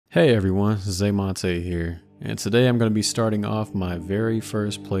Hey everyone, Zaymonte here, and today I'm going to be starting off my very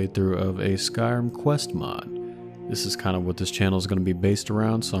first playthrough of a Skyrim quest mod. This is kind of what this channel is going to be based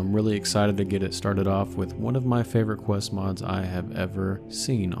around, so I'm really excited to get it started off with one of my favorite quest mods I have ever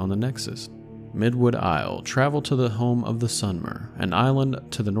seen on the Nexus. Midwood Isle. Travel to the home of the Sunmer, an island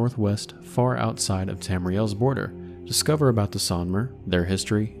to the northwest far outside of Tamriel's border. Discover about the Sunmer, their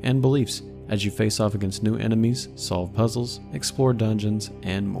history, and beliefs as you face off against new enemies, solve puzzles, explore dungeons,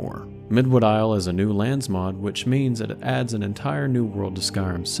 and more. Midwood Isle is a new lands mod, which means that it adds an entire new world to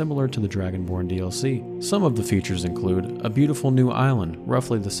Skyrim similar to the Dragonborn DLC. Some of the features include a beautiful new island,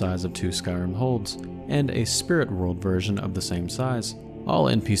 roughly the size of 2 Skyrim holds, and a spirit world version of the same size. All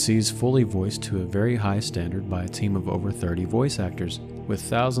NPCs fully voiced to a very high standard by a team of over 30 voice actors, with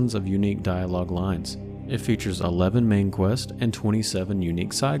thousands of unique dialogue lines. It features 11 main quests and 27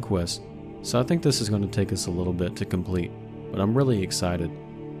 unique side quests. So I think this is going to take us a little bit to complete, but I'm really excited.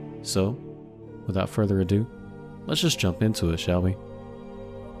 So, without further ado, let's just jump into it, shall we?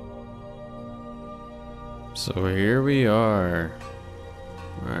 So here we are.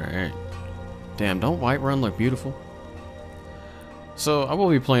 Alright. Damn, don't Whiterun look beautiful? So I will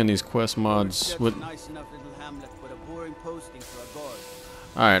be playing these quest mods with... Alright.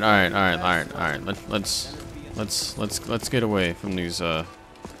 Let's get away from these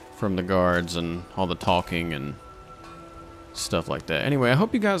from the guards and all the talking and stuff like that. Anyway, I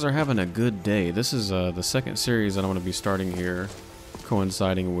hope you guys are having a good day. This is the second series that I'm going to be starting here,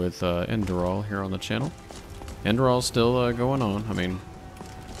 coinciding with Enderal here on the channel. Enderal's still going on. I mean,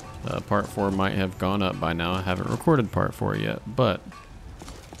 part 4 might have gone up by now. I haven't recorded part 4 yet, but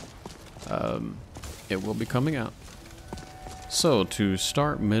it will be coming out. So, to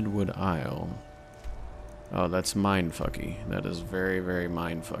start Midwood Isle... Oh, that's mindfucky. That is very, very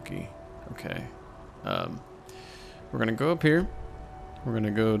mindfucky. Okay. We're gonna go up here. We're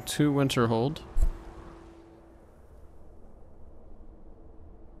gonna go to Winterhold.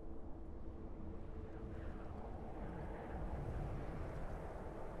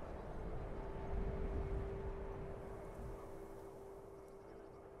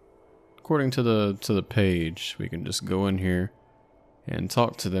 According to the page, we can just go in here and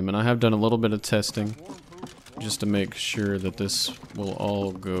talk to them. And I have done a little bit of testing just to make sure that this will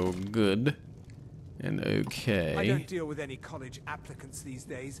all go good and okay. I don't deal with any college applicants these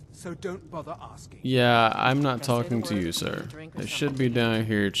days, so don't bother asking. Yeah, I'm not talking to you, sir. They should be down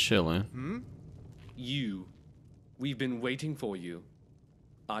here chilling. You. We've been waiting for you.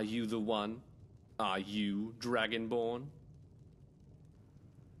 Are you the one? Are you Dragonborn?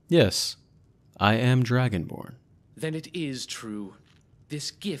 Yes, I am Dragonborn. Then it is true. This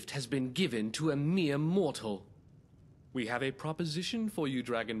gift has been given to a mere mortal. We have a proposition for you,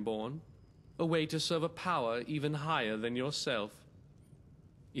 Dragonborn. A way to serve a power even higher than yourself.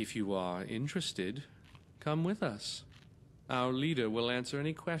 If you are interested, come with us. Our leader will answer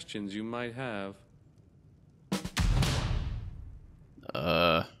any questions you might have.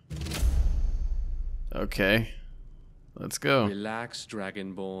 Okay. Let's go. Relax,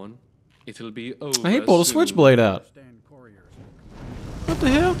 Dragonborn. It'll be over. He pulled a soon. switchblade out. What the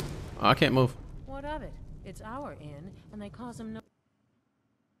hell? Oh, I can't move. What of it? It's our inn, and they cause him no...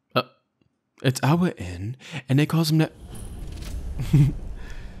 It's our inn, and they cause him that...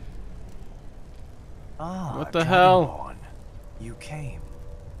 What the hell? You came.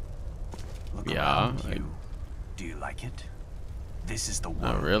 Look Yeah, around you. Do you like it? This is the world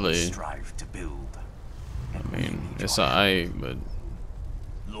Not really. we strive to build. I mean, it's alright, but...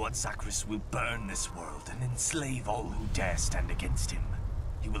 Lord Zagreus will burn this world and enslave all who dare stand against him.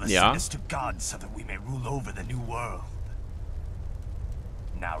 He will ascend Yeah. us to God so that we may rule over the new world.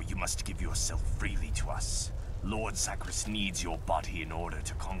 Now you must give yourself freely to us. Lord Zagreus needs your body in order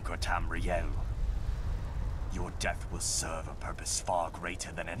to conquer Tamriel. Your death will serve a purpose far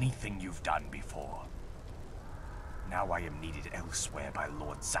greater than anything you've done before. Now I am needed elsewhere by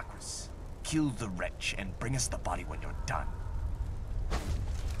Lord Zagreus. Kill the wretch and bring us the body when you're done.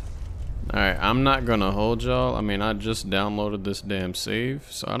 Alright, I'm not gonna hold y'all. I mean, I just downloaded this damn save,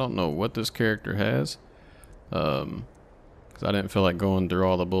 so I don't know what this character has. Because I didn't feel like going through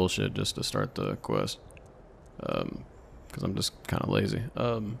all the bullshit just to start the quest. Because I'm just kind of lazy.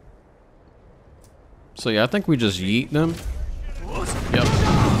 So yeah, I think we just yeet them. Yep.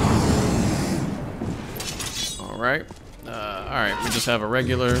 Alright. Alright, we just have a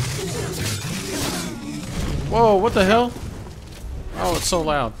regular... Whoa, what the hell? Oh, it's so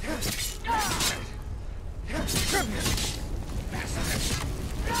loud.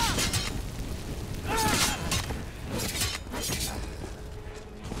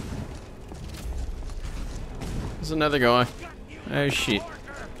 There's another guy. Oh shit.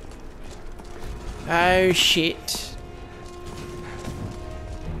 Oh shit.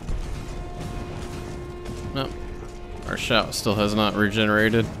 No. Our shout still has not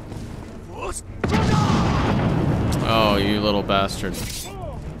regenerated. Oh, you little bastard.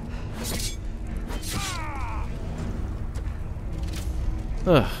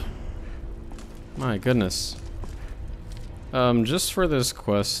 Ugh. My goodness. Just for this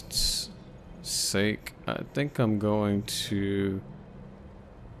quest's sake, I think I'm going to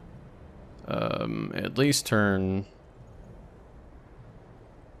at least turn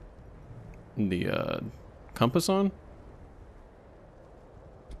the compass on.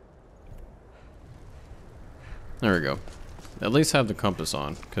 There we go. At least have the compass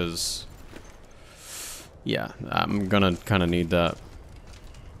on, because yeah, I'm gonna kind of need that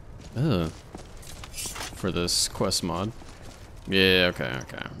for this quest mod. Yeah, okay.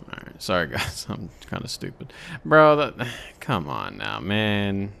 Alright, sorry guys, I'm kind of stupid. Bro, that, come on now,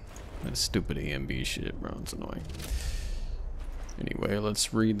 man. That stupid EMB shit, bro, it's annoying. Anyway,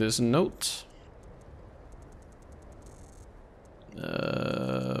 let's read this note.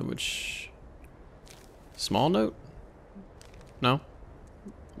 Which... Small note? No?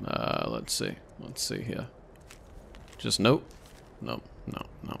 Let's see here. Just note? No, not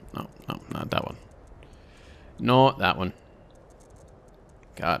that one. Not that one.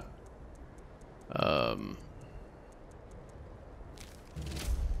 God.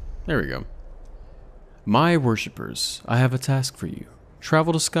 There we go. My worshippers, I have a task for you.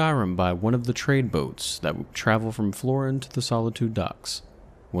 Travel to Skyrim by one of the trade boats that travel from Florin to the Solitude docks.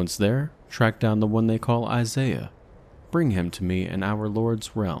 Once there, track down the one they call Isaiah. Bring him to me in our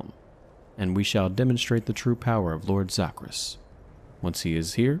Lord's realm, and we shall demonstrate the true power of Lord Zachris. Once he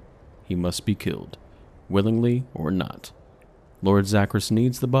is here, he must be killed, willingly or not. Lord Zachris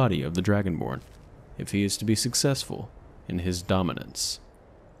needs the body of the Dragonborn, if he is to be successful in his dominance.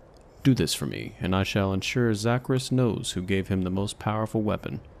 Do this for me, and I shall ensure Zachris knows who gave him the most powerful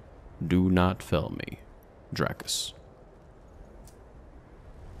weapon. Do not fail me, Dracus.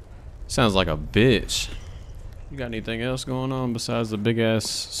 Sounds like a bitch. You got anything else going on besides the big ass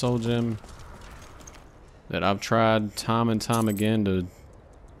soul gem that I've tried time and time again to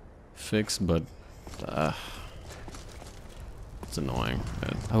fix, but it's annoying.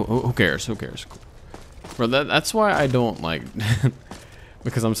 Who cares? Who cares? Bro, that's why I don't like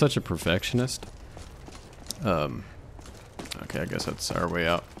because I'm such a perfectionist. Okay, I guess that's our way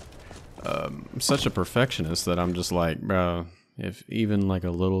out. I'm such a perfectionist that I'm just like, bro, if even like a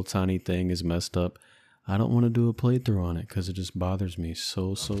little tiny thing is messed up, I don't want to do a playthrough on it because it just bothers me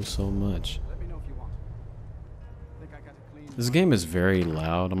so much. This game is very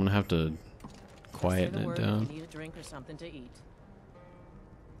loud. I'm gonna have to quieten it down. Need a drink or something to eat.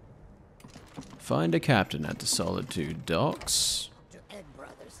 Find a captain at the Solitude docks.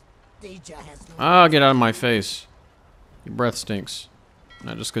 Ah, get out of my face. Your breath stinks.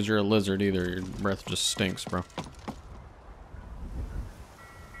 Not just because you're a lizard either. Your breath just stinks, bro.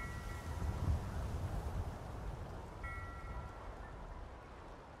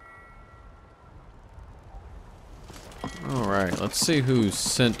 Alright, let's see who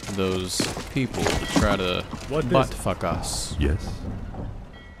sent those people to try to butt-fuck us. Yes.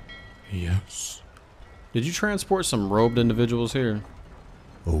 Yes. Did you transport some robed individuals here?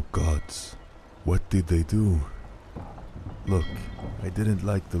 Oh gods, what did they do? Look, I didn't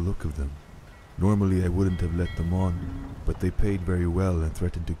like the look of them. Normally I wouldn't have let them on, but they paid very well and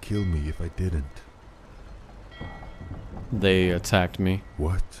threatened to kill me if I didn't. They attacked me.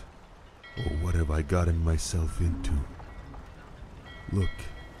 What? Oh, what have I gotten myself into? Look,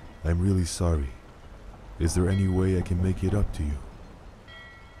 I'm really sorry. Is there any way I can make it up to you?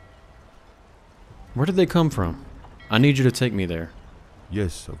 Where did they come from? I need you to take me there.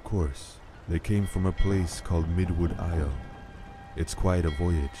 Yes, of course. They came from a place called Midwood Isle. It's quite a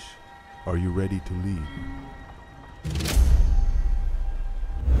voyage. Are you ready to leave?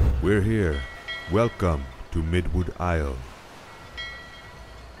 We're here. Welcome to Midwood Isle.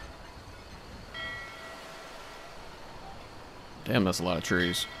 Damn, that's a lot of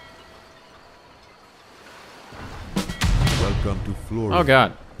trees. Welcome to Florin, Oh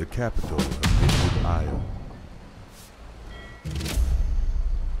god. the capital of Midwood Isle.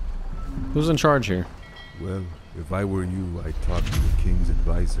 Who's in charge here? Well, if I were you, I'd talk to the king's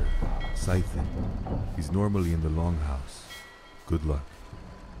advisor, Scythen. He's normally in the longhouse. Good luck.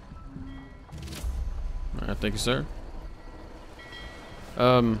 Alright, thank you, sir.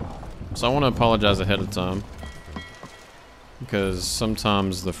 So I want to apologize ahead of time, because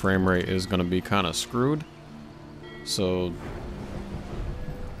sometimes the frame rate is going to be kind of screwed. So,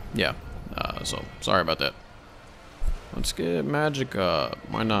 yeah. So, sorry about that. Let's get magic up.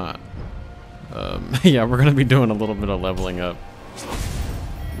 Why not? Yeah, we're gonna be doing a little bit of leveling up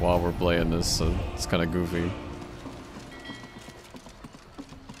while we're playing this, so it's kind of goofy.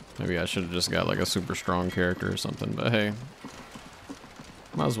 Maybe I should have just got like a super strong character or something, but hey.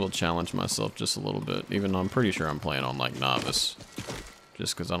 Might as well challenge myself just a little bit, even though I'm pretty sure I'm playing on like novice.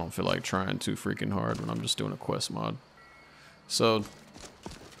 Just because I don't feel like trying too freaking hard when I'm just doing a quest mod. So,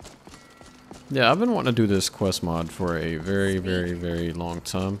 yeah, I've been wanting to do this quest mod for a very, very, very long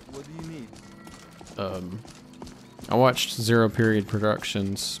time. What do you need? I watched Zero Period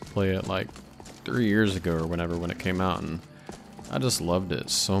Productions play it like 3 years ago or whenever when it came out, and I just loved it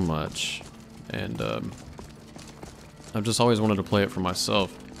so much. And I've just always wanted to play it for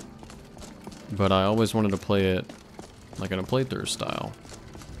myself, but I always wanted to play it like in a playthrough style.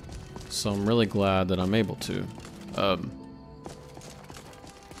 So I'm really glad that I'm able to.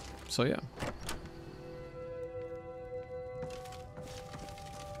 So yeah.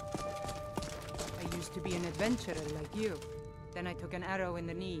 I used to be an adventurer like you. Then I took an arrow in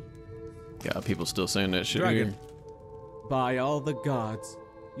the knee. Yeah, people still saying that shit Dragon. here. By all the gods,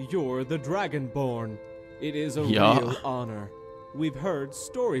 you're the Dragonborn. It is a Yeah. real honor. We've heard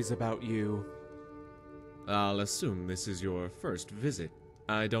stories about you. I'll assume this is your first visit.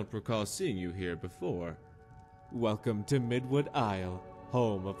 I don't recall seeing you here before. Welcome to Midwood Isle,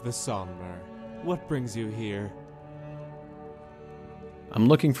 home of the Somner. What brings you here? I'm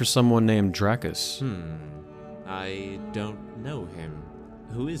looking for someone named Dracus. I don't know him.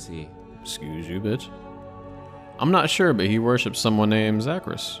 Who is he? Excuse you, bitch. I'm not sure, but he worships someone named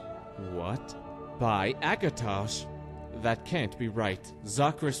Zachris. What? By Akatosh? That can't be right.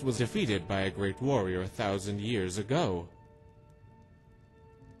 Zachris was defeated by a great warrior 1,000 years ago.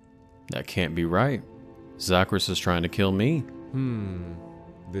 That can't be right. Zachris is trying to kill me.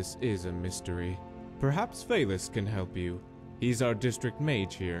 This is a mystery. Perhaps Phalis can help you. He's our district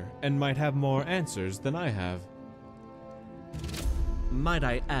mage here, and might have more answers than I have. Might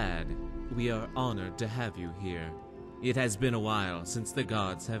I add, we are honored to have you here. It has been a while since the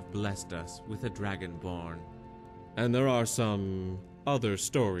gods have blessed us with a Dragonborn. And there are some other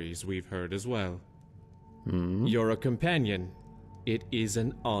stories we've heard as well. You're a companion. It is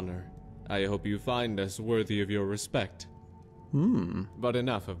an honor. I hope you find us worthy of your respect. But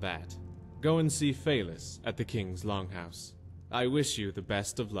enough of that. Go and see Phalis at the King's Longhouse. I wish you the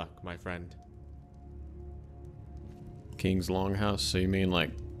best of luck, my friend. King's Longhouse? So you mean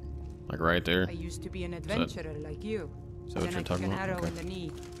like right there? I used to be an adventurer like you. Is that what Then you're I took talking an about? arrow Okay. in the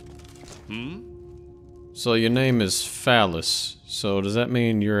knee. So your name is Phallus. So does that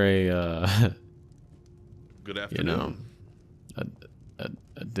mean you're a, Good you afternoon. know,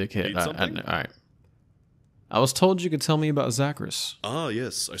 a dickhead? Need something? All right. I was told you could tell me about Zachris. Ah,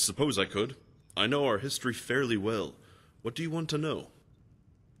 yes, I suppose I could. I know our history fairly well. What do you want to know?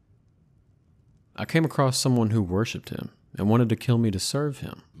 I came across someone who worshipped him and wanted to kill me to serve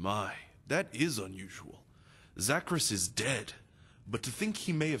him. My, that is unusual. Zachris is dead, but to think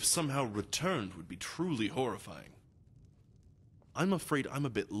he may have somehow returned would be truly horrifying. I'm afraid I'm a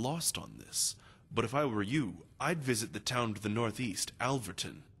bit lost on this, but if I were you, I'd visit the town to the northeast,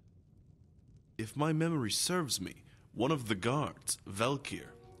 Alverton. If my memory serves me, one of the guards, Velkir,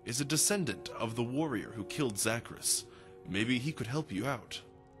 is a descendant of the warrior who killed Zachris. Maybe he could help you out.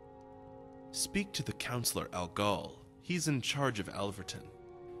 Speak to the counselor Algal. He's in charge of Alverton.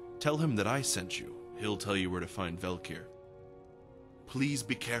 Tell him that I sent you. He'll tell you where to find Velkir. Please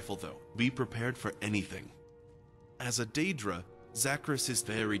be careful, though. Be prepared for anything. As a Daedra, Zachris is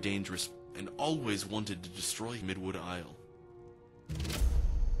very dangerous and always wanted to destroy Midwood Isle.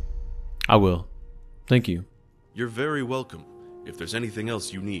 I will. Thank you. You're very welcome. If there's anything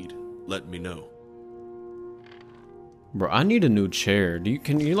else you need, let me know. Bro, I need a new chair.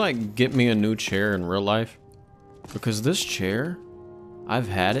 Can you like get me a new chair in real life? Because this chair, I've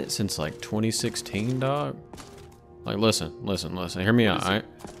had it since like 2016, dog. Like listen. Hear me out, alright?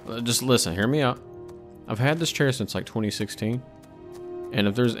 Just listen, hear me out. I've had this chair since like 2016. And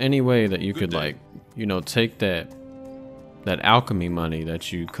if there's any way that you could like, you know, take that alchemy money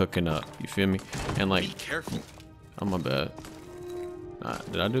that you cooking up, you feel me? And like, Be careful. oh my bad. Nah,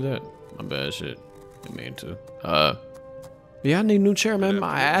 did I do that? My bad shit. Didn't mean to. Yeah, I need a new chair, man.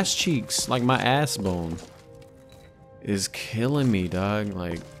 My ass cheeks, like my ass bone, is killing me, dog.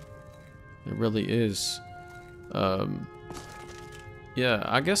 Like, it really is. Yeah,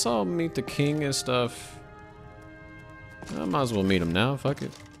 I guess I'll meet the king and stuff. I might as well meet him now. Fuck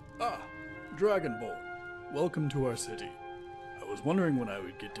it. Ah, Dragonborn. Welcome to our city. I was wondering when I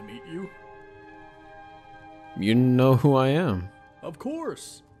would get to meet you. You know who I am. Of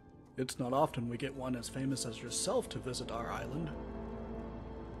course. It's not often we get one as famous as yourself to visit our island.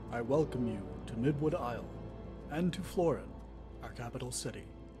 I welcome you to Midwood Isle, and to Florin, our capital city.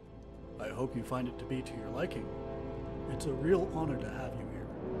 I hope you find it to be to your liking. It's a real honor to have you here.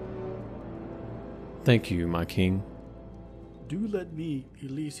 Thank you, my king. Do let me,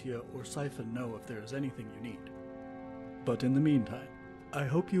 Elysia, or Siphon know if there is anything you need. But in the meantime, I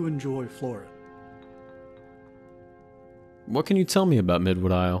hope you enjoy Florin. What can you tell me about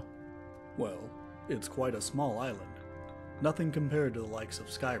Midwood Isle? Well, it's quite a small island. Nothing compared to the likes of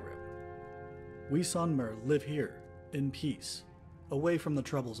Skyrim. We Sunmer live here, in peace, away from the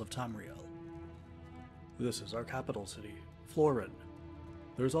troubles of Tamriel. This is our capital city, Florin.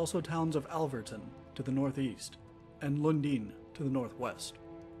 There's also towns of Alverton to the northeast, and Lundin to the northwest.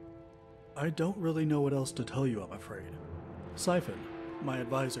 I don't really know what else to tell you, I'm afraid. Siphon, my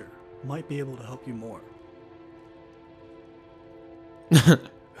advisor, might be able to help you more.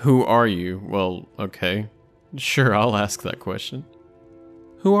 Who are you? Well, okay. Sure, I'll ask that question.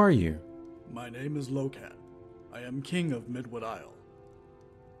 Who are you? My name is Locan. I am king of Midwood Isle.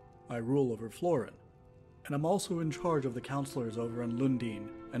 I rule over Florin, and I'm also in charge of the counselors over in Lundin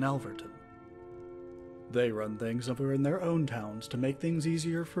and Alverton. They run things over in their own towns to make things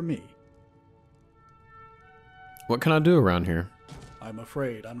easier for me. What can I do around here? I'm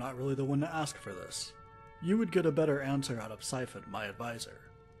afraid I'm not really the one to ask for this. You would get a better answer out of Siphon, my advisor.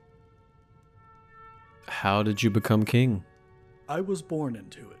 How did you become king? I was born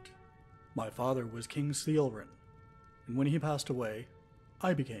into it. My father was King Sealrin, and when he passed away,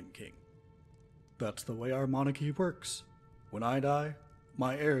 I became king. That's the way our monarchy works. When I die,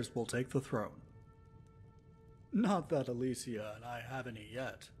 my heirs will take the throne. Not that Elysia and I have any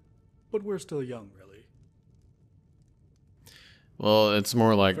yet, but we're still young, really. Well, it's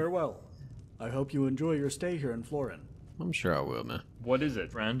more like... Farewell. I hope you enjoy your stay here in Florin. I'm sure I will, man. What is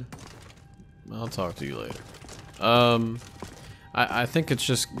it, friend? I'll talk to you later. I think it's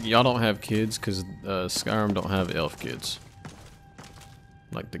just y'all don't have kids because Skyrim don't have elf kids.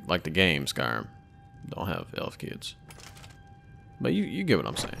 Like the game Skyrim don't have elf kids. But you get what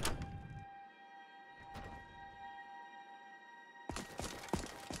I'm saying.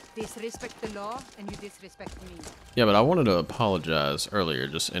 Disrespect the law, and you disrespect me. Yeah, but I wanted to apologize earlier,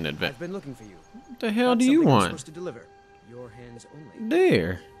 just in advance. I've been looking for you. What the hell do you I'm want? supposed to deliver. Your hands only.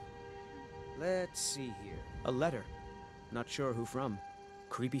 There. Let's see here. A letter. Not sure who from.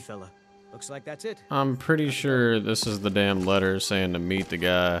 Creepy fella. Looks like that's it. I'm pretty sure this is the damn letter saying to meet the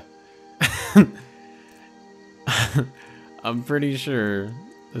guy. I'm pretty sure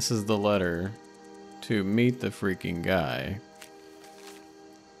this is the letter to meet the freaking guy.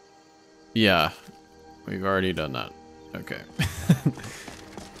 Yeah, we've already done that. Okay.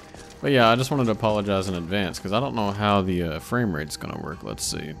 But yeah, I just wanted to apologize in advance because I don't know how the frame rate's gonna work. Let's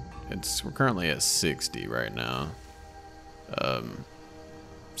see. We're currently at 60 right now.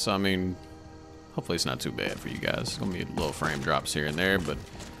 So I mean, hopefully it's not too bad for you guys. It's gonna be little frame drops here and there, but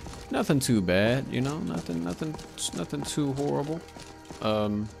nothing too bad, you know. Nothing too horrible.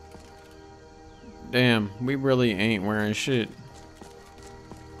 Damn, we really ain't wearing shit.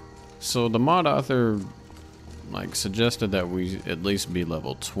 So the mod author suggested that we at least be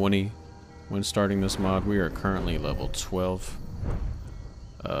level 20 when starting this mod. We are currently level 12.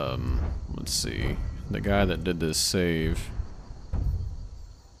 Let's see. The guy that did this save,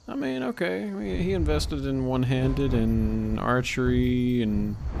 I mean, okay, he invested in one-handed and archery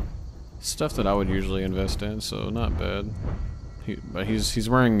and stuff that I would usually invest in, so not bad. But he's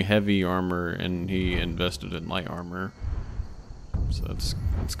wearing heavy armor and he invested in light armor. So that's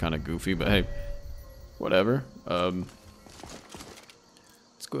kind of goofy, but hey, whatever. Let's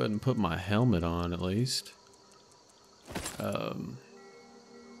go ahead and put my helmet on at least.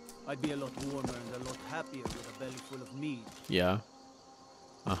 I'd be a lot warmer and a lot happier with a belly full of meat. Yeah.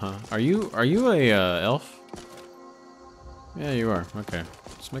 Are you a elf? Yeah, you are. Okay,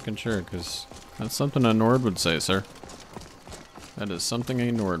 just making sure, because that's something a Nord would say, sir. That is something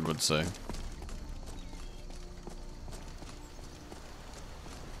a Nord would say.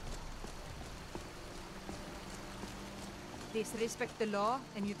 Disrespect the law,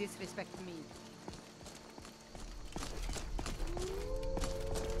 and you disrespect me.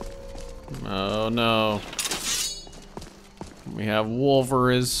 Oh no. We have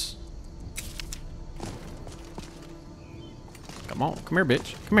Wolverines. Come on, come here,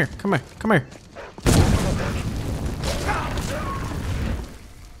 bitch. Come here, come here, come here.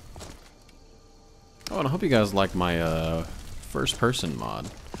 Oh, and I hope you guys like my first person mod.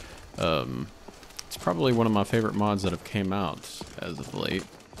 It's probably one of my favorite mods that have came out as of late.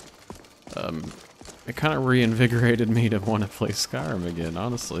 It kind of reinvigorated me to want to play Skyrim again,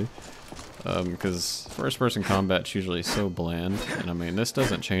 honestly. because first-person combat's usually so bland, and I mean, this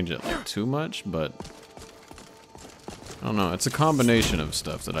doesn't change it like too much, but I don't know, it's a combination of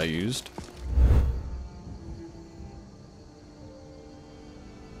stuff that I used.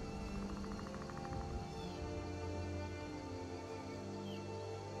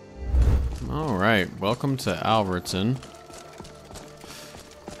 Alright, welcome to Alverton.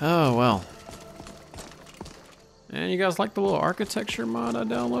 Oh, well. And you guys like the little architecture mod I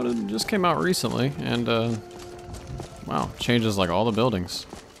downloaded? It just came out recently, and wow, changes like all the buildings.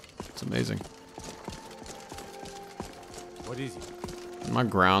 It's amazing. What is it? My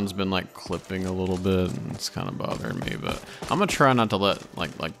ground's been like clipping a little bit, and it's kind of bothering me, but I'm gonna try not to let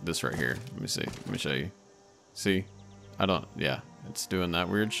like this right here. Let me see. Let me show you. See? I don't. Yeah, it's doing that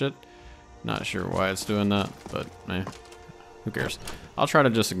weird shit. Not sure why it's doing that, but who cares? I'll try to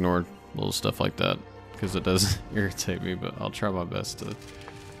just ignore little stuff like that because it does irritate me, but I'll try my best to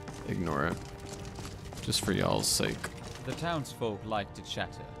ignore it, just for y'all's sake. The townsfolk like to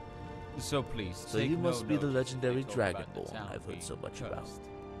chatter, so please. So you must be the legendary Dragonborn I've heard so much about.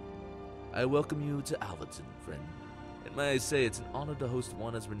 I welcome you to Alverton, friend, and may I say it's an honor to host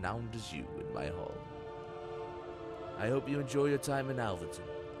one as renowned as you in my hall. I hope you enjoy your time in Alverton.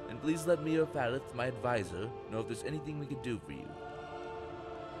 And please let me or Falith, my advisor, know if there's anything we can do for you.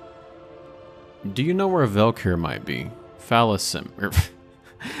 Do you know where Velkir might be? Phallis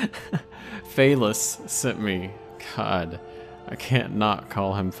sent me. God, I can't not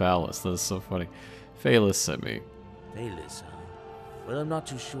call him Phallus. That's so funny. Phallis sent me. Phallis, huh? Well, I'm not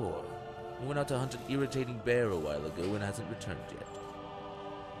too sure. He went out to hunt an irritating bear a while ago and hasn't returned yet.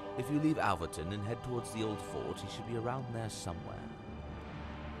 If you leave Alverton and head towards the old fort, he should be around there somewhere.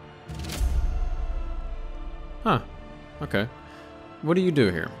 Huh. Okay. What do you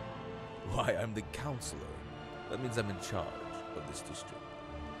do here? Why, I'm the counselor. That means I'm in charge of this district.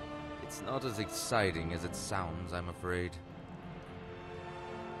 It's not as exciting as it sounds, I'm afraid.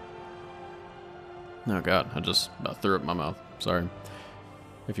 Oh god, I just about threw up my mouth. Sorry.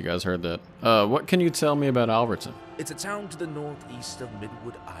 If you guys heard that. What can you tell me about Alverton? It's a town to the northeast of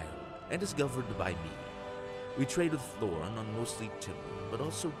Midwood Isle, and is governed by me. We trade with Thorin on mostly timber, but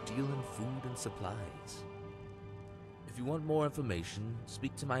also deal in food and supplies. If you want more information,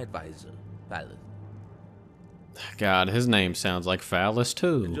 speak to my advisor, Falith. God, his name sounds like Phallus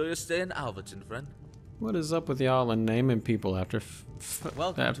too. Enjoy your stay in Alverton, friend. What is up with y'all and naming people after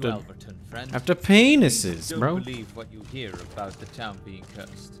Welcome to Alverton, friend. after penises, bro? Don't believe what you hear about the town being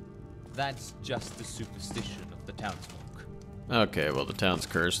cursed. That's just the superstition of the townsfolk. Okay, well the town's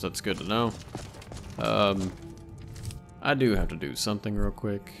cursed. That's good to know. I do have to do something real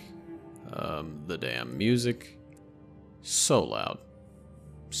quick. The damn music, so loud,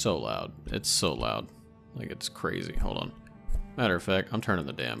 so loud. It's so loud, like it's crazy. Hold on. Matter of fact, I'm turning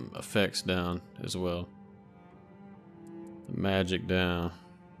the damn effects down as well. The magic down.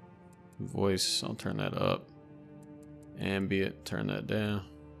 Voice, I'll turn that up. Ambient, turn that down.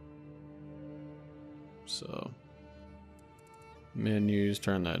 So, menus,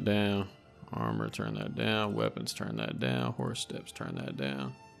 turn that down. Armor, turn that down. Weapons, turn that down. Horse steps, turn that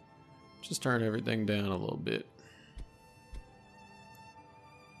down. Just turn everything down a little bit.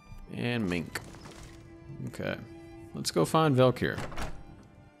 And mink. Okay. Let's go find Velkir.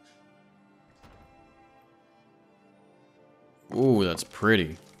 Ooh, that's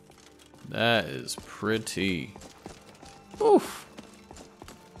pretty. That is pretty. Oof.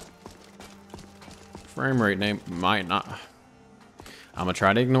 Frame rate name might not. I'm gonna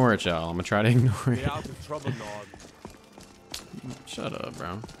try to ignore it, y'all. I'm gonna try to ignore it. Get out of trouble, Lord. Shut up,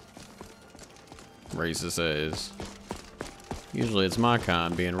 bro. Racist as. Usually it's my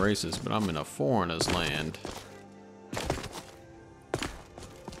kind being racist, but I'm in a foreigner's land.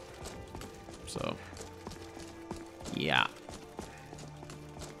 So, yeah.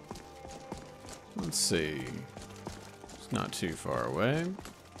 Let's see. It's not too far away.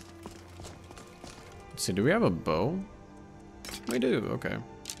 Let's see, do we have a bow? We do, okay.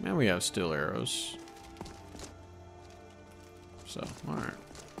 And we have steel arrows. So, alright.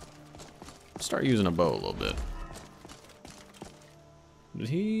 Start using a bow a little bit.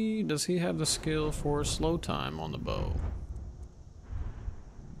 Does he have the skill for slow time on the bow?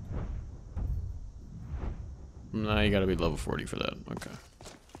 Nah, you gotta be level 40 for that. Okay.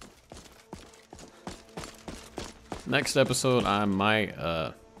 Next episode, I might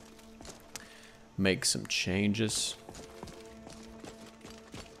make some changes.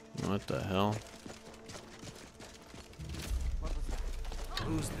 What the hell?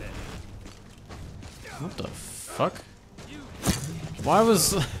 Who's there? What the fuck? Why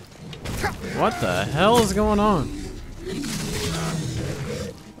was... What the hell is going on?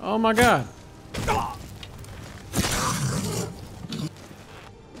 Oh my god.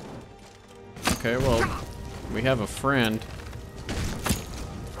 Okay, well, we have a friend.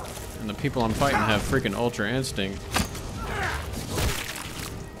 And the people I'm fighting have freaking Ultra Instinct.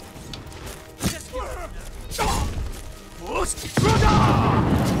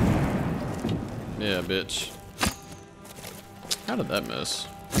 Yeah, bitch. How did that miss?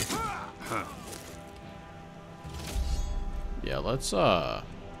 Yeah, let's,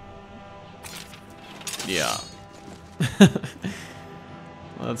 yeah.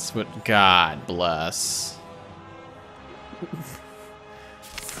 That's what God bless.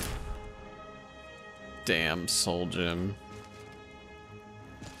 Damn Soul Gem.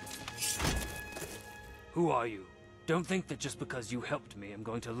 Who are you? Don't think that just because you helped me, I'm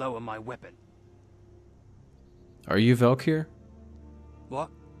going to lower my weapon. Are you Valkyr? What?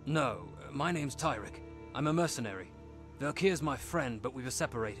 No, my name's Tyrick. I'm a mercenary. Valkyr's my friend, but we were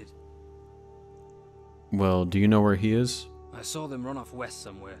separated. Well, do you know where he is? I saw them run off west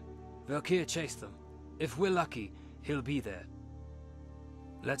somewhere. Valkyr chased them. If we're lucky, he'll be there.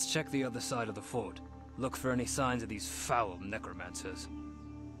 Let's check the other side of the fort. Look for any signs of these foul necromancers.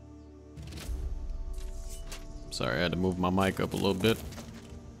 Sorry, I had to move my mic up a little bit.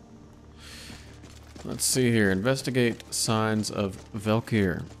 Let's see here. Investigate signs of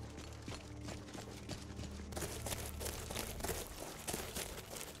Valkyr.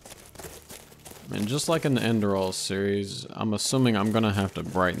 And just like in the Enderall series, I'm assuming I'm gonna have to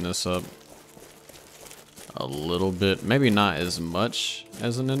brighten this up a little bit. Maybe not as much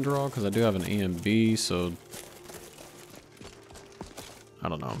as an Enderall, because I do have an EMB, so I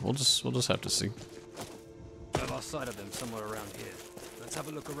don't know. We'll just have to see. I lost sight of them somewhere around here. Let's have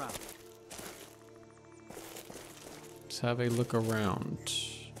a look around. Let's have a look around.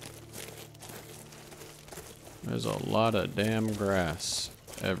 There's a lot of damn grass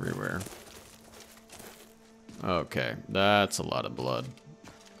everywhere. Okay, that's a lot of blood.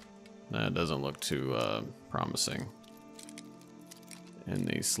 That doesn't look too promising in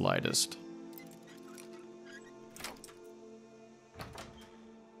the slightest.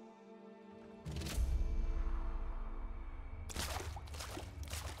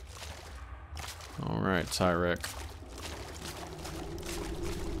 All right, Tyrick.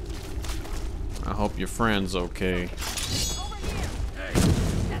 I hope your friend's okay.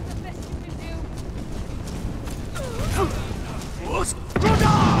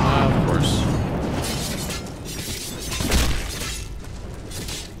 Of course.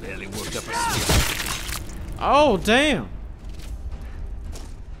 Barely worked up a Oh, damn.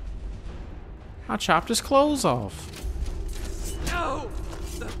 I chopped his clothes off. No!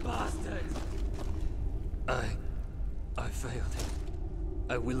 The bastard! I failed.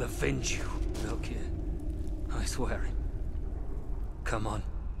 I will avenge you, Valkyr. I swear it. Come on,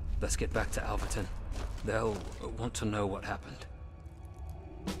 let's get back to Alverton. They'll want to know what happened.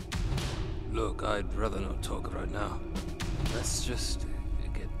 Look, I'd rather not talk right now. Let's just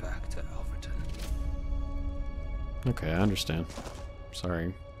get back to Alverton. Okay, I understand.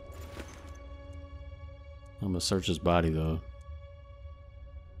 Sorry. I'm gonna search his body, though.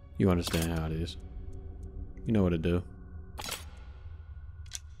 You understand how it is. You know what to do.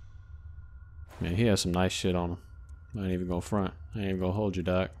 Man, he has some nice shit on him. I ain't even gonna front. I ain't even gonna hold you,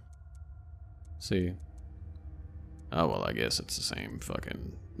 Doc. See. Oh, well, I guess it's the same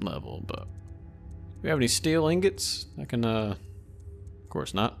fucking level, but... Do we have any steel ingots? I can, of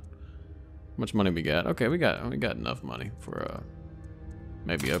course not. How much money we got? Okay, we got enough money for,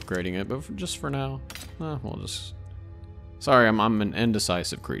 maybe upgrading it, but just for now, we'll just... Sorry, I'm an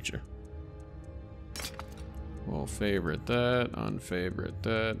indecisive creature. We'll favorite that, unfavorite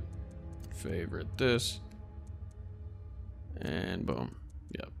that, favorite this, and boom.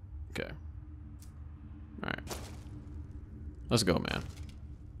 Yep. Okay. Alright. Let's go, man.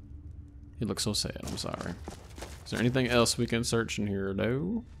 He looks so sad. I'm sorry. Is there anything else we can search in here,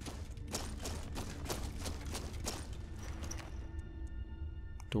 though?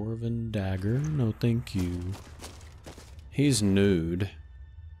 Dwarven dagger. No, thank you. He's nude.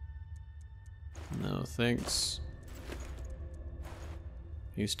 No, thanks.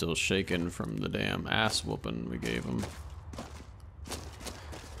 He's still shaking from the damn ass whooping we gave him.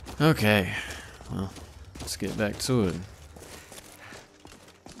 Okay. Well, let's get back to it.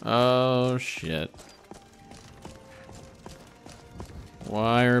 Oh, shit.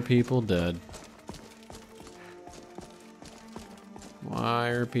 Why are people dead? Why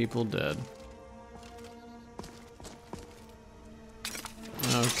are people dead?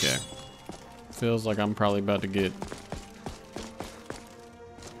 Okay. Feels like I'm probably about to get...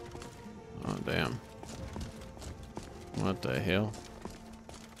 Oh, damn. What the hell?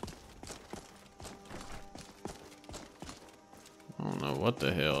 what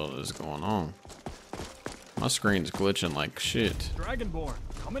the hell is going on? My screen's glitching like shit. Dragonborn,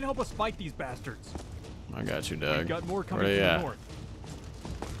 come and help us fight these bastards. I got you, Doug. We've got more coming Where from they the at? north.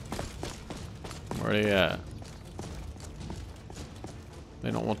 Where they at?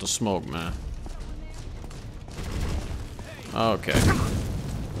 They don't want the smoke, man. Okay.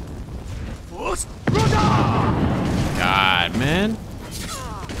 God, man.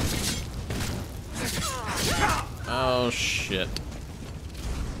 Oh, shit.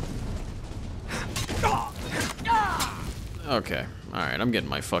 Okay. Alright, I'm getting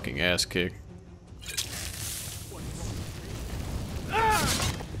my fucking ass kicked.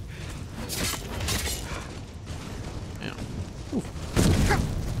 Yeah.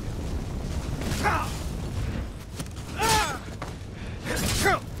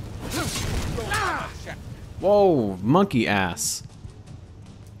 Whoa, monkey ass.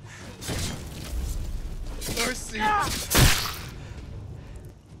 Mercy.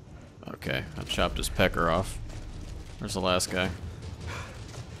 Okay, I chopped his pecker off. Where's the last guy?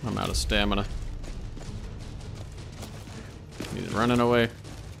 I'm out of stamina. He's running away.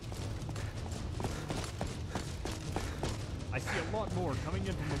 I see a lot more coming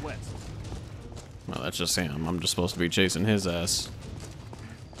in from the west. Well, that's just him. I'm just supposed to be chasing his ass.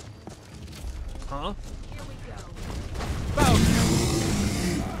 Huh?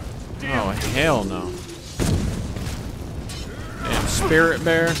 Oh, hell no. Damn spirit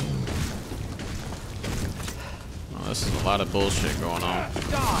bear. Oh, this is a lot of bullshit going on.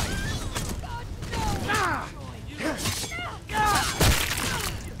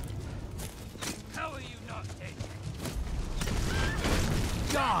 How are you not dead?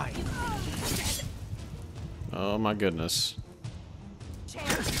 Die! Oh my goodness.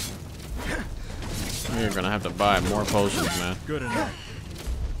 You're gonna have to buy more potions, man. Good enough.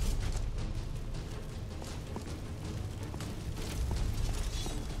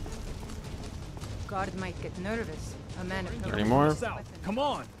 Guard might get nervous. A man of Any more? Come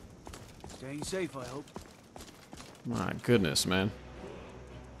on! Staying safe, I hope. My goodness, man.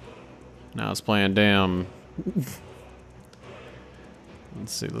 Now it's playing damn.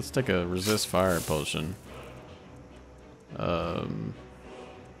 Let's see. Let's take a resist fire potion.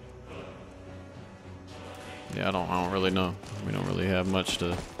 Yeah, I don't really know. We don't really have much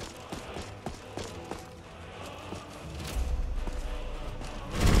to.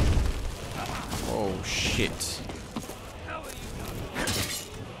 Oh shit.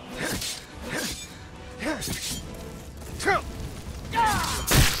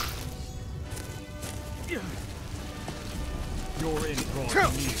 You're in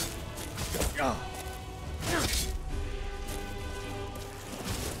wrong here.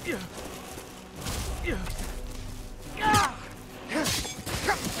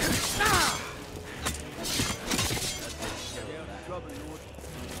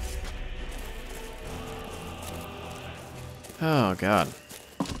 Oh god.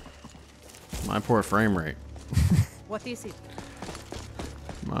 My poor frame rate. What is it?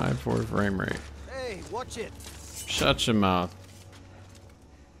 My poor frame rate. Hey, watch it. Shut your mouth.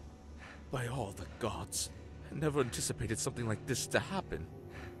 By all the gods, I never anticipated something like this to happen.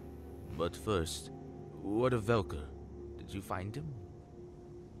 But first, what of Velker? Did you find him?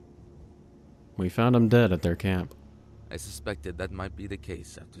 We found him dead at their camp. I suspected that might be the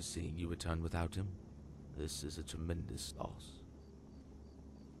case after seeing you return without him. This is a tremendous loss.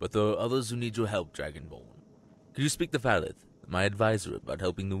 But there are others who need your help, Dragonborn. Could you speak to Valeth, my advisor, about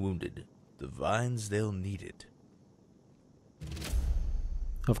helping the wounded? The vines, they'll need it.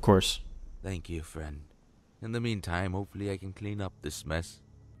 Of course. Thank you, friend. In the meantime, hopefully I can clean up this mess.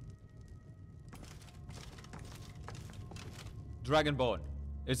 Dragonborn,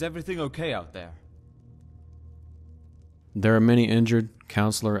 is everything okay out there? There are many injured.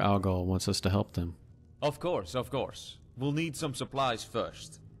 Counselor Algol wants us to help them. Of course, of course. We'll need some supplies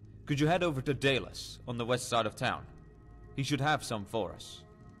first. Could you head over to Dalus, on the west side of town? He should have some for us.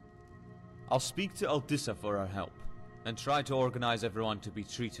 I'll speak to Aldissa for her help, and try to organize everyone to be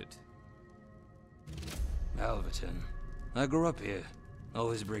treated. Alverton. I grew up here.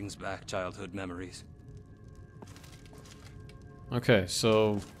 Always brings back childhood memories. Okay,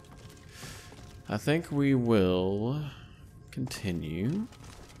 so I think we will continue.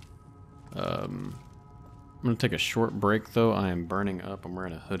 I'm gonna take a short break though. I am burning up. I'm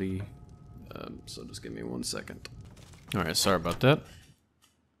wearing a hoodie, so just give me 1 second. All right, sorry about that.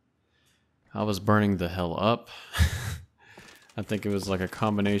 I was burning the hell up. I think it was like a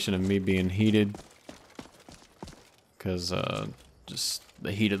combination of me being heated, because just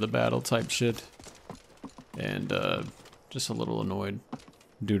the heat of the battle type shit, and just a little annoyed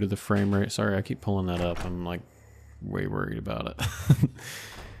due to the frame rate. Sorry, I keep pulling that up. I'm like way worried about it.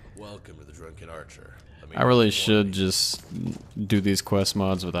 Welcome to the Drunken Archer. I really should just do these quest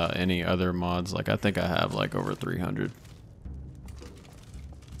mods without any other mods. Like, I think I have like over 300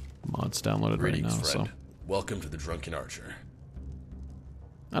 mods downloaded Greetings, right now. friend. So Welcome to the Drunken Archer.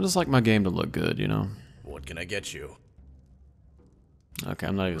 I just like my game to look good, you know. What can I get you? Okay,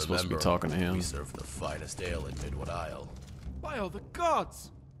 I'm not even supposed to be talking to him. We serve the finest ale in Midwood Isle. By all the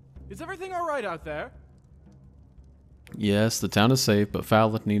gods! Is everything alright out there? Yes, the town is safe, but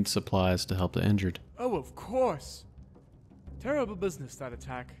Falith needs supplies to help the injured. Oh, of course. Terrible business, that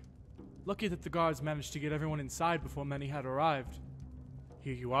attack. Lucky that the guards managed to get everyone inside before many had arrived.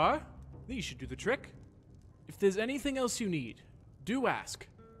 Here you are. These should do the trick. If there's anything else you need, do ask.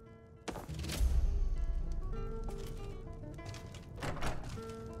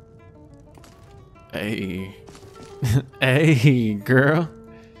 Hey. Hey, girl.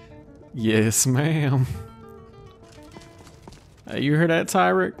 Yes, ma'am. Hey, you heard that,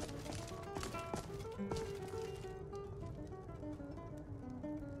 Tyrick?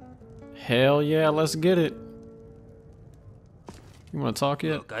 Hell yeah, let's get it. You want to talk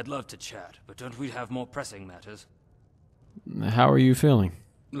yet? Look, I'd love to chat, but don't we have more pressing matters? How are you feeling?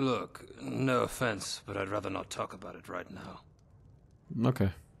 Look, no offense, but I'd rather not talk about it right now. Okay.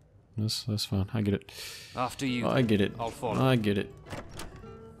 That's fine. I get it. After you. I get it. I'll follow. I get it.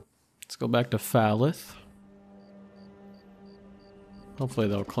 Let's go back to Falith. Hopefully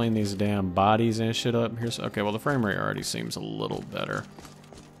they'll clean these damn bodies and shit up. Here's okay, well the frame rate already seems a little better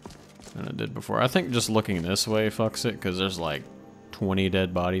than it did before. I think just looking this way fucks it, because there's like 20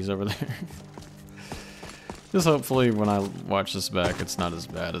 dead bodies over there. Just hopefully when I watch this back it's not as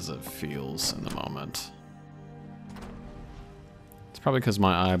bad as it feels in the moment. It's probably because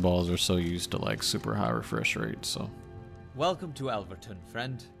my eyeballs are so used to like super high refresh rates, so. Welcome to Alverton,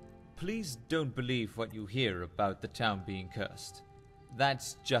 friend. Please don't believe what you hear about the town being cursed.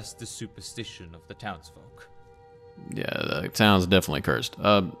 That's just the superstition of the townsfolk. Yeah, the town's definitely cursed.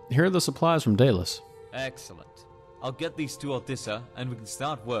 Here are the supplies from Dallas. Excellent. I'll get these to Aldissa, and we can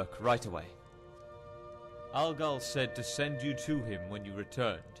start work right away. Algal said to send you to him when you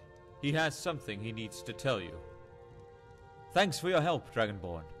returned. He has something he needs to tell you. Thanks for your help,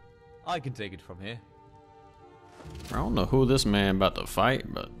 Dragonborn. I can take it from here. I don't know who this man about to fight,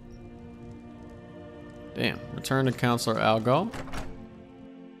 but... Damn. Return to Counselor Algal.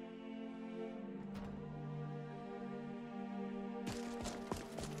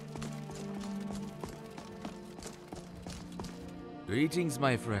 Greetings,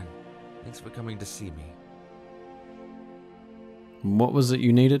 my friend. Thanks for coming to see me. What was it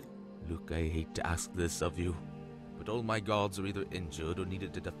you needed? Look, I hate to ask this of you, but all my gods are either injured or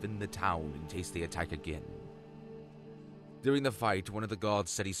needed to defend the town in case they attack again. During the fight, one of the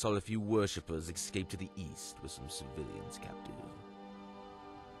gods said he saw a few worshippers escape to the east with some civilians captive.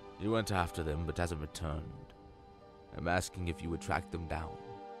 He went after them, but hasn't returned. I'm asking if you would track them down,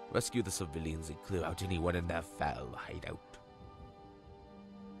 rescue the civilians, and clear out anyone in their foul hideout.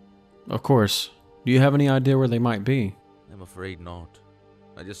 Of course. Do you have any idea where they might be? I'm afraid not.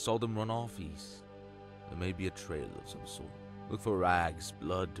 I just saw them run off east. There may be a trail of some sort. Look for rags,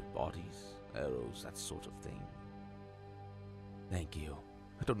 blood, bodies, arrows, that sort of thing. Thank you.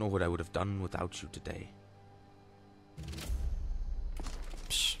 I don't know what I would have done without you today.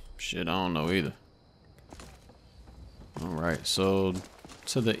 Shit, I don't know either. Alright, so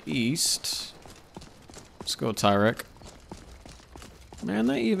to the east. Let's go, Tyrek. Man,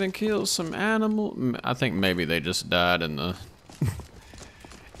 they even killed some animal. I think maybe they just died in the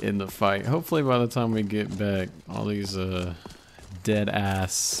in the fight. Hopefully by the time we get back, all these dead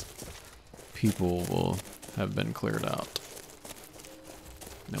ass people will have been cleared out.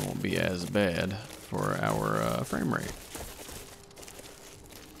 It won't be as bad for our frame rate.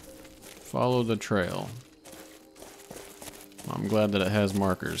 Follow the trail. I'm glad that it has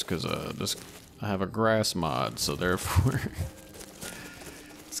markers, because I have a grass mod, so therefore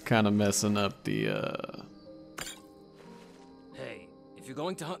it's kind of messing up the Hey, if you're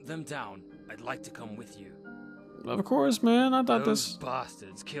going to hunt them down, I'd like to come with you. Of course, man. I thought Those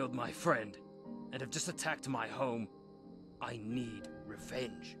bastards killed my friend and have just attacked my home. I need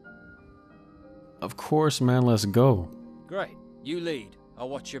revenge. Of course, man. Let's go. Great. You lead. I'll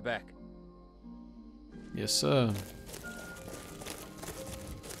watch your back. Yes, sir.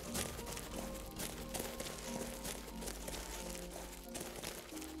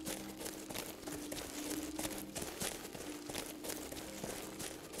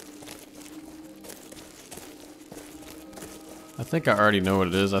 I think I already know what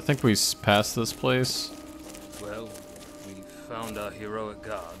it is. I think we passed this place. Well, we found our heroic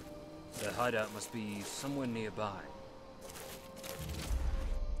god. Their hideout must be somewhere nearby.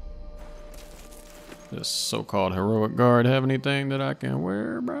 This so-called heroic guard have anything that I can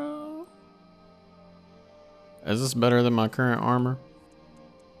wear, bro? Is this better than my current armor?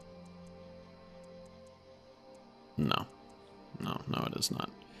 No. No, it is not.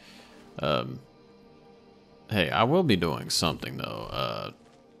 Hey, I will be doing something, though.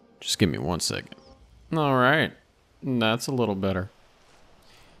 Just give me 1 second. Alright. That's a little better.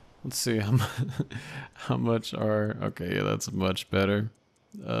 Let's see how much are... Okay, yeah, that's much better.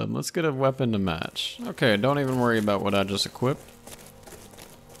 Let's get a weapon to match. Okay, don't even worry about what I just equipped.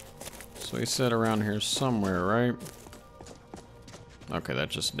 So he said around here somewhere, right? Okay,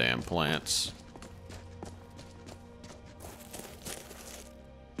 that's just damn plants.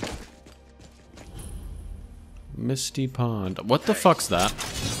 Misty Pond. What the fuck's that?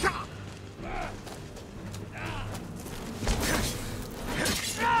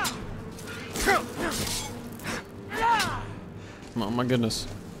 Oh my goodness.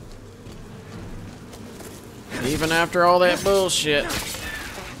 Even after all that bullshit.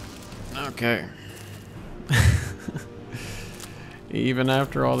 Okay. Even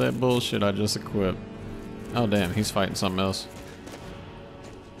after all that bullshit I just equipped. Oh damn, he's fighting something else.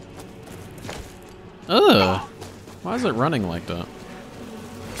 Ugh. Why is it running like that?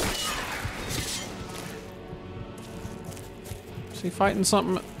 Is he fighting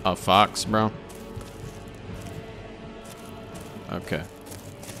something? A fox, bro. Okay.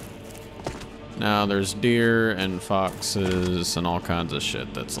 Now there's deer and foxes and all kinds of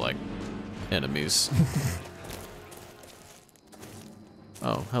shit that's like enemies.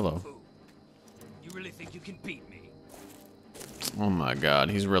 Oh, hello. You really think you can beat me? Oh my god,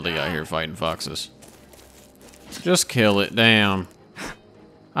 he's really out here fighting foxes. Just kill it, damn.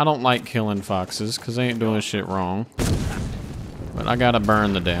 I don't like killing foxes because they ain't doing shit wrong. But I gotta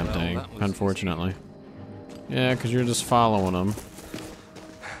burn the damn thing, unfortunately. Yeah, because you're just following them.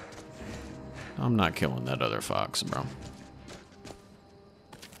 I'm not killing that other fox, bro.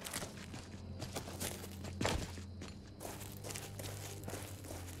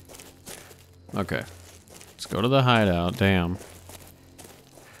 Okay. Let's go to the hideout. Damn.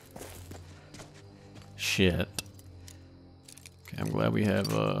 Shit. Okay, I'm glad we have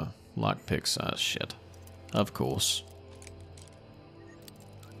lockpicks. Shit. Of course.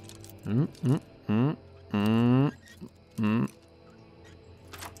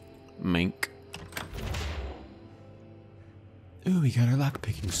 Mink. Ooh, we got our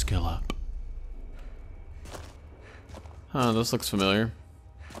lockpicking skill up. Huh, this looks familiar.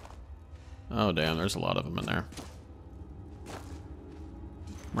 Oh damn, there's a lot of them in there.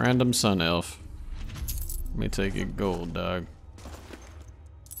 Random sun elf. Let me take a gold, dog.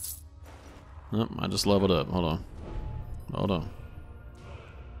 Oh, I just leveled up. Hold on. Hold on.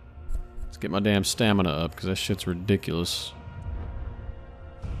 Let's get my damn stamina up, because that shit's ridiculous.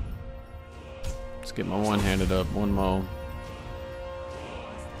 Let's get my one-handed up. One more.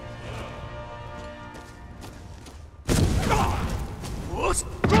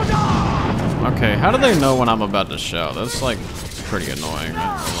 Okay, how do they know when I'm about to shout? That's like pretty annoying.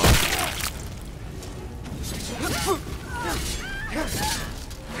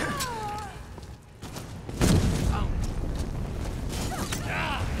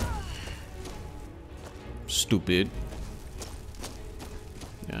 Stupid.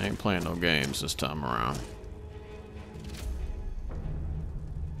 Yeah, I ain't playing no games this time around.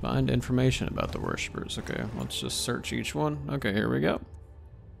 Find information about the worshippers. Okay, let's just search each one. Okay, here we go.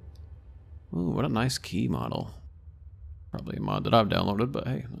 Ooh, what a nice key model. Probably a mod that I've downloaded, but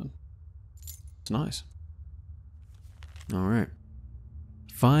hey, it's nice. Alright.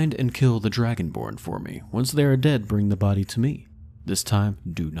 Find and kill the Dragonborn for me. Once they are dead, bring the body to me. This time,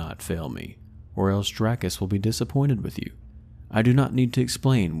 do not fail me, or else Dracus will be disappointed with you. I do not need to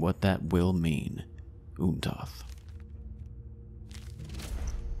explain what that will mean. Umtoth.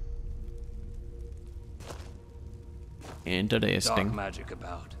 Interesting. Dark magic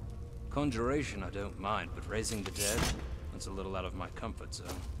about. Conjuration I don't mind, but raising the dead, that's a little out of my comfort zone.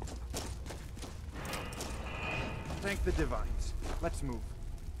 Thank the divines. Let's move.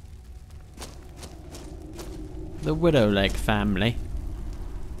 The widow-like family.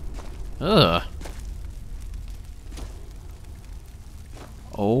 Ugh.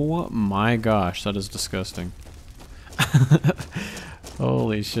 Oh my gosh, that is disgusting.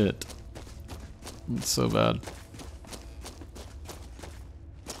 Holy shit. It's so bad.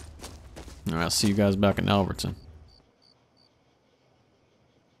 Alright, I'll see you guys back in Alberton.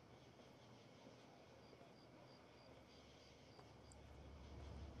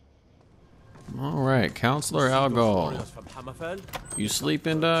 Alright, Counselor Algol. You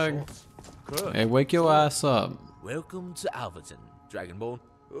sleeping, dog? Hey, wake your ass up. Welcome to Alvaton, Dragonborn.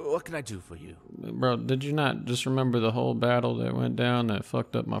 What can I do for you? Bro, did you not just remember the whole battle that went down that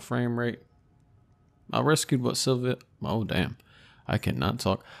fucked up my frame rate? I rescued what oh damn, I cannot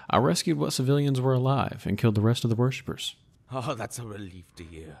talk. I rescued what civilians were alive and killed the rest of the worshippers. Oh, that's a relief to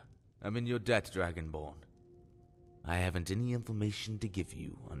hear. I'm in your debt, Dragonborn. I haven't any information to give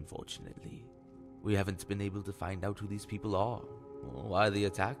you, unfortunately. We haven't been able to find out who these people are, or why they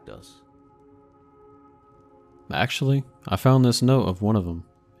attacked us. Actually, I found this note of one of them.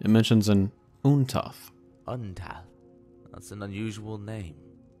 It mentions an Untath. Untath? That's an unusual name.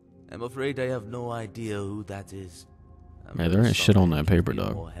 I'm afraid I have no idea who that is. Hey, there ain't shit on that paper,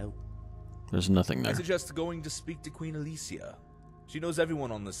 dog. There's nothing there. I suggest going to speak to Queen Alicia. She knows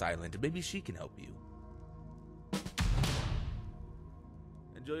everyone on this island, and maybe she can help you.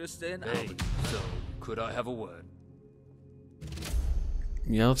 Enjoy your stay in Hey, so could I have a word?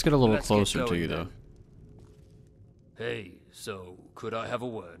 Yeah, let's get a little closer to you, though. Hey, so could I have a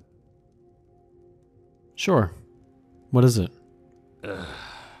word? Sure. What is it?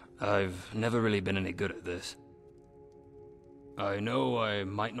 I've never really been any good at this. I know I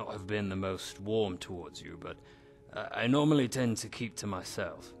might not have been the most warm towards you, but I normally tend to keep to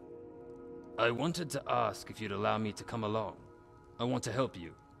myself. I wanted to ask if you'd allow me to come along. I want to help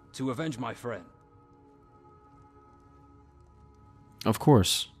you, to avenge my friend. Of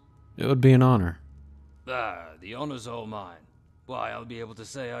course. It would be an honor. The honor's all mine. Why, I'll be able to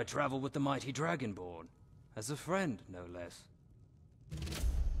say I travel with the mighty Dragonborn. As a friend, no less.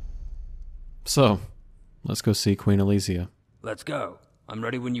 So, let's go see Queen Alicia. Let's go. I'm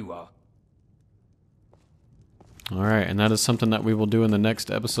ready when you are. Alright, and that is something that we will do in the next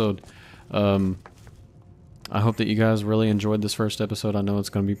episode. I hope that you guys really enjoyed this first episode. I know it's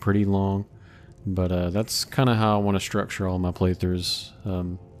going to be pretty long, but that's kind of how I want to structure all my playthroughs.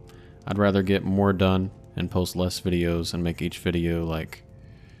 I'd rather get more done and post less videos and make each video like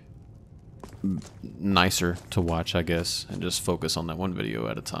nicer to watch, I guess, and just focus on that one video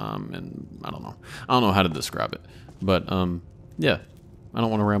at a time. And I don't know how to describe it, but yeah, I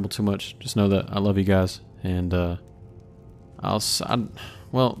don't want to ramble too much. Just know that I love you guys, and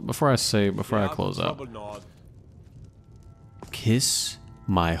well, before I close out, kiss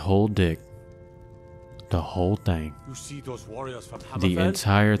my whole dick. The whole thing. You see those warriors from the Hammerfell?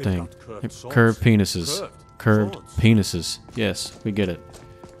 entire They've thing. got curved Curved swords. penises. Curved penises. Yes, we get it.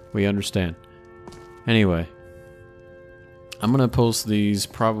 We understand. Anyway, I'm gonna post these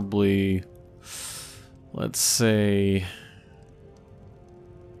probably, let's say,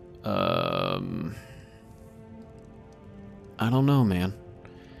 I don't know, man.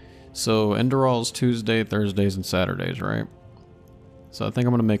 So Enderall's Tuesday, Thursdays, and Saturdays, right? So I think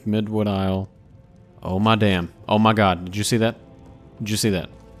I'm gonna make Midwood Isle. Oh my damn. Oh my god. Did you see that? Did you see that?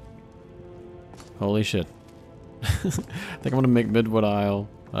 Holy shit. I think I'm gonna make Midwood Isle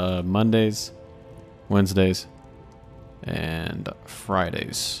Mondays, Wednesdays, and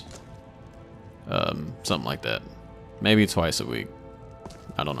Fridays. Something like that. Maybe twice a week.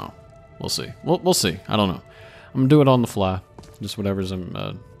 I don't know. We'll see. We'll see. I don't know. I'm gonna do it on the fly. Just whatever's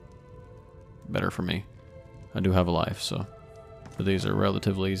better for me. I do have a life, so. But these are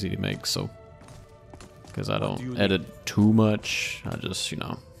relatively easy to make, so. Because I don't edit too much. I just,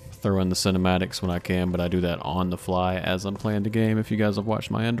 throw in the cinematics when I can, but I do that on the fly as I'm playing the game, if you guys have watched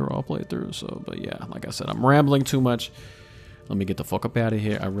my Enderall playthrough. So, but yeah, like I said, I'm rambling too much. Let me get the fuck up out of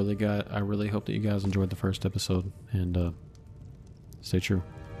here. I really hope that you guys enjoyed the first episode, and stay true.